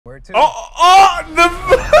too. The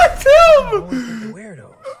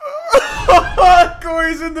weirdos.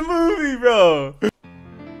 Cory's in the movie, bro.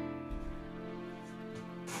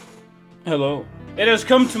 Hello. It has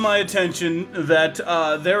come to my attention that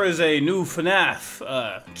there is a new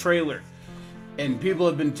FNAF trailer, and people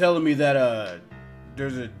have been telling me that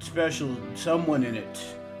there's a special someone in it.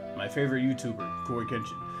 My favorite YouTuber,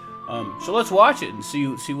 CoryxKenshin. So let's watch it and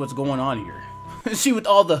see what's going on here. See what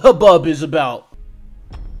all the hubbub is about.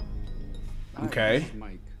 Okay.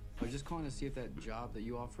 Mike, I was just calling to see if that job that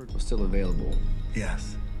you offered was still available.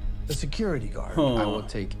 Yes. The security guard. Huh. I will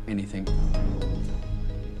take anything.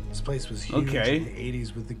 This place was huge Okay. in the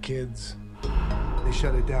 80s with the kids. They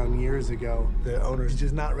shut it down years ago. The owner's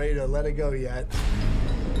just not ready to let it go yet.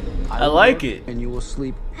 I like it. And you will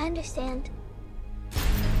sleep. I understand.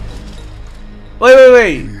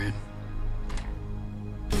 Wait.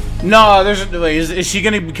 No, wait. Is she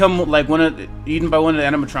gonna become like eaten by one of the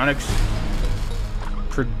animatronics?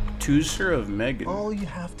 Producer of Megan. All you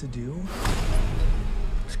have to do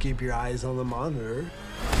is keep your eyes on the monitor.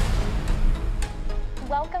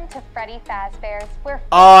 Welcome to Freddy Fazbear's. Oh,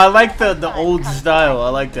 I like the old style. I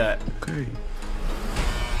like that. Okay.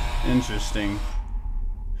 Interesting.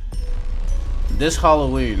 This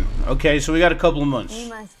Halloween. Okay, so we got a couple of months. You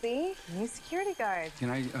must be new security guard. Can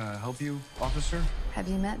I help you, officer? Have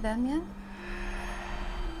you met them yet?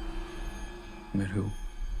 Met who?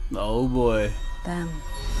 Oh boy. Them.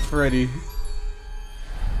 Freddy.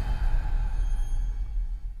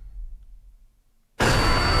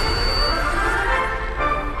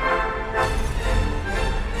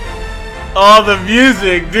 Oh, the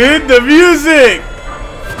music, dude! The music!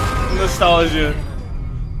 Nostalgia.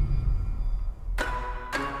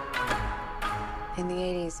 In the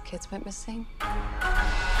 80s, kids went missing.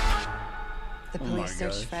 The Oh police my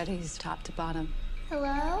searched gosh. Freddy's top to bottom.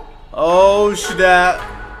 Hello? Oh, snap.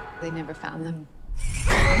 They never found them.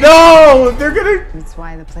 No! They're gonna... That's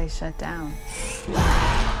why the place shut down.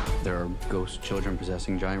 There are ghost children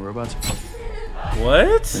possessing giant robots.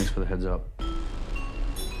 What? Thanks for the heads up.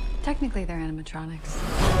 Technically, they're animatronics.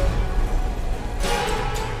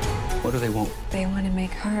 What do they want? They want to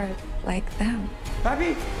make her like them.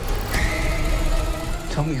 Pappy!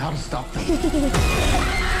 Tell me how to stop them.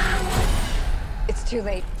 It's too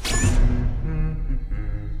late.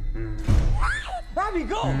 Pappy,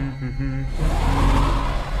 go!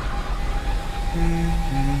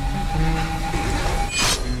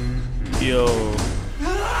 Yo.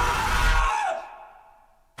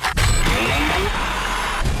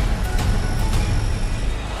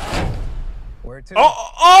 Where to? The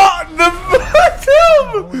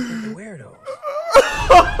Weirdos.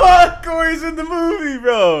 Cory's in the movie,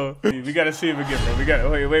 bro. We gotta see him again, bro. We gotta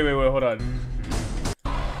wait, hold on.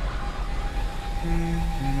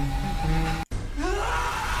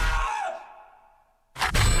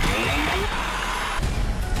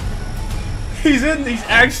 He's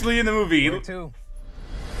actually in the movie. Where to?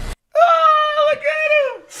 Oh, look at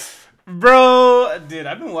him, bro. Dude,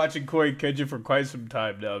 I've been watching CoryxKenshin for quite some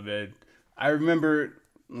time now, man. I remember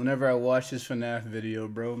whenever I watched his FNAF video,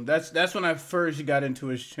 bro. That's when I first got into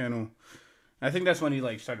his channel. I think that's when he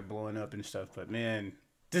like started blowing up and stuff. But man,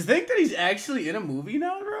 to think that he's actually in a movie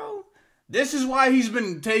now, bro. This is why he's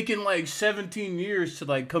been taking like 17 years to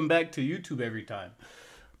like come back to YouTube every time.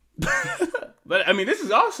 But I mean, this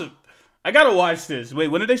is awesome. I gotta watch this. Wait,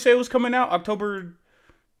 when did they say it was coming out? October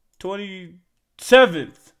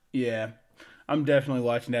 27th. Yeah, I'm definitely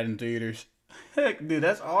watching that in theaters. Heck, dude,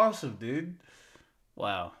 that's awesome, dude.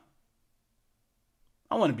 Wow.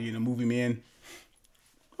 I want to be in a movie, man.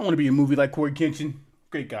 I want to be in a movie like CoryxKenshin.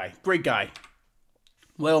 Great guy. Great guy.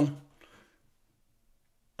 Well.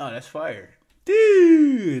 Oh, that's fire.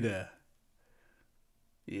 Dude.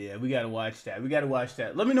 Yeah, we got to watch that. We got to watch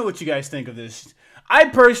that. Let me know what you guys think of this. I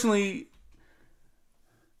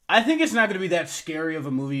think it's not going to be that scary of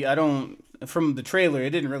a movie. From the trailer, it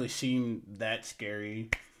didn't really seem that scary.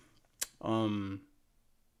 And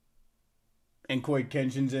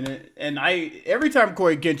CoryxKenshin's in it. And every time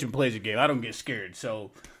CoryxKenshin plays a game, I don't get scared.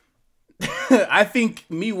 So I think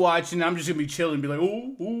me watching, I'm just gonna be chilling and be like,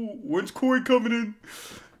 oh, when's Cory coming in?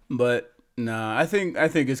 But nah, I think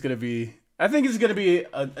it's gonna be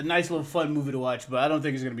a nice little fun movie to watch, but I don't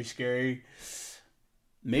think it's gonna be scary.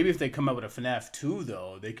 Maybe if they come out with a FNAF 2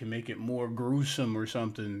 though, they can make it more gruesome or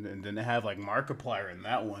something, and then they have like Markiplier in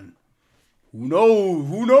that one. Who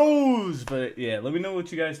knows? But yeah, let me know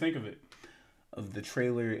what you guys think of it, of the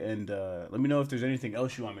trailer, and let me know if there's anything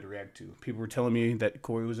else you want me to react to. People were telling me that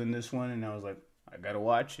Cory was in this one, and I was like, I gotta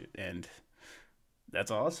watch it, and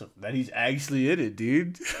that's awesome that he's actually in it,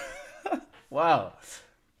 dude. Wow.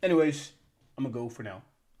 Anyways, I'm gonna go for now.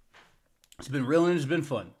 It's been real and it's been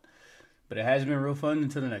fun. But it hasn't been real fun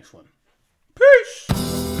until the next one. Peace!